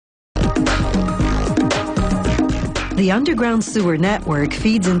The underground sewer network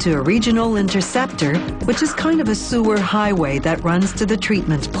feeds into a regional interceptor, which is kind of a sewer highway that runs to the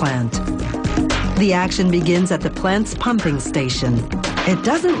treatment plant. The action begins at the plant's pumping station. It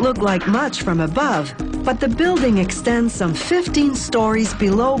doesn't look like much from above, but the building extends some 15 stories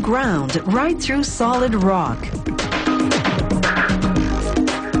below ground, right through solid rock.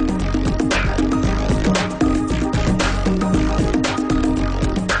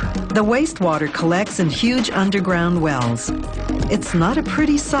 The wastewater collects in huge underground wells. It's not a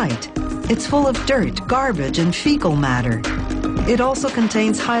pretty sight. It's full of dirt, garbage, and fecal matter. It also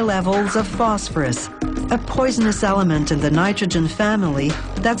contains high levels of phosphorus, a poisonous element in the nitrogen family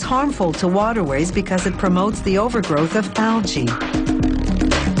that's harmful to waterways because it promotes the overgrowth of algae.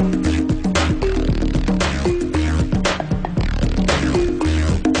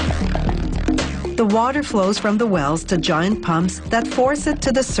 The water flows from the wells to giant pumps that force it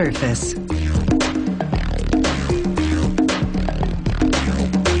to the surface.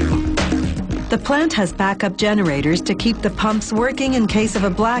 The plant has backup generators to keep the pumps working in case of a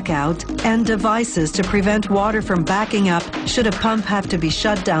blackout and devices to prevent water from backing up should a pump have to be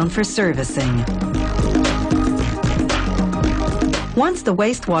shut down for servicing. Once the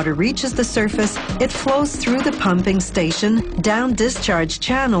wastewater reaches the surface, it flows through the pumping station, down discharge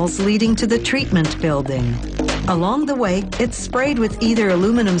channels leading to the treatment building. Along the way, it's sprayed with either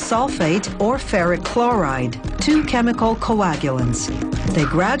aluminum sulfate or ferric chloride, two chemical coagulants. They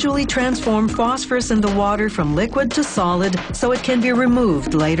gradually transform phosphorus in the water from liquid to solid so it can be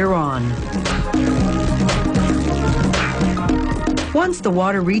removed later on. Once the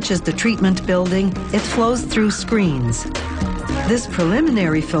water reaches the treatment building, it flows through screens. This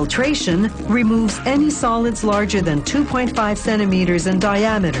preliminary filtration removes any solids larger than 2.5 centimeters in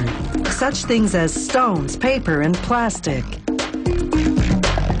diameter, such things as stones, paper, and plastic.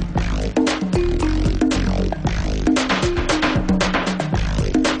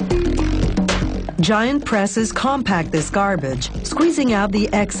 Giant presses compact this garbage, squeezing out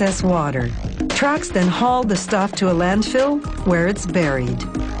the excess water. Trucks then haul the stuff to a landfill where it's buried.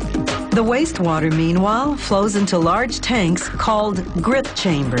 The wastewater, meanwhile, flows into large tanks called grit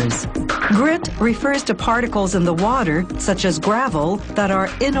chambers. Grit refers to particles in the water, such as gravel, that are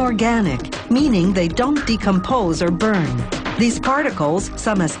inorganic, meaning they don't decompose or burn. These particles,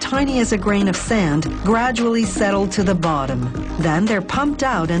 some as tiny as a grain of sand, gradually settle to the bottom. Then they're pumped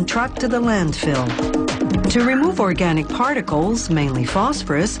out and trucked to the landfill. To remove organic particles, mainly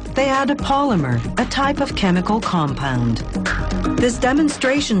phosphorus, they add a polymer, a type of chemical compound. This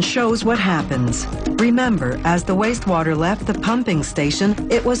demonstration shows what happens. Remember, as the wastewater left the pumping station,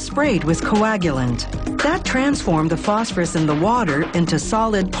 it was sprayed with coagulant. That transformed the phosphorus in the water into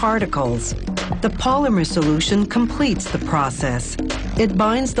solid particles. The polymer solution completes the process. It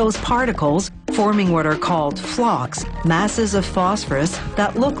binds those particles, forming what are called flocks, masses of phosphorus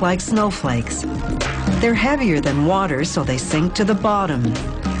that look like snowflakes. They're heavier than water, so they sink to the bottom.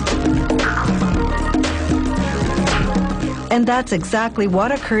 And that's exactly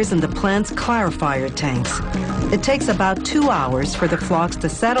what occurs in the plant's clarifier tanks. It takes about 2 hours for the flocks to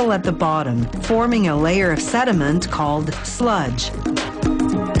settle at the bottom, forming a layer of sediment called sludge.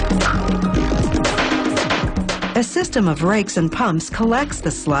 A system of rakes and pumps collects the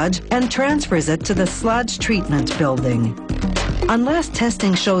sludge and transfers it to the sludge treatment building. Unless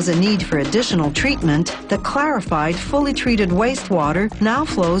testing shows a need for additional treatment, the clarified, fully treated wastewater now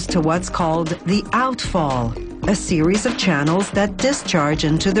flows to what's called the outfall, a series of channels that discharge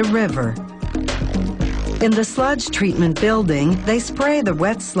into the river. In the sludge treatment building, they spray the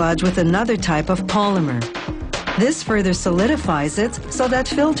wet sludge with another type of polymer. This further solidifies it so that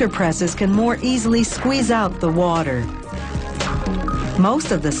filter presses can more easily squeeze out the water.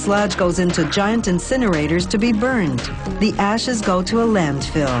 Most of the sludge goes into giant incinerators to be burned. The ashes go to a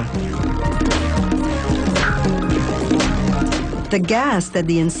landfill. The gas that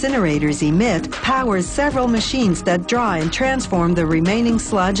the incinerators emit powers several machines that dry and transform the remaining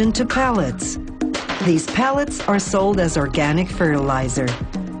sludge into pellets. These pellets are sold as organic fertilizer.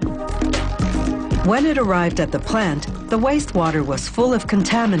 When it arrived at the plant, the wastewater was full of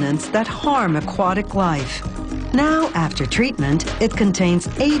contaminants that harm aquatic life. Now, after treatment, it contains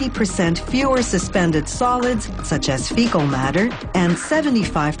 80% fewer suspended solids, such as fecal matter, and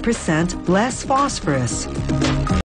 75% less phosphorus.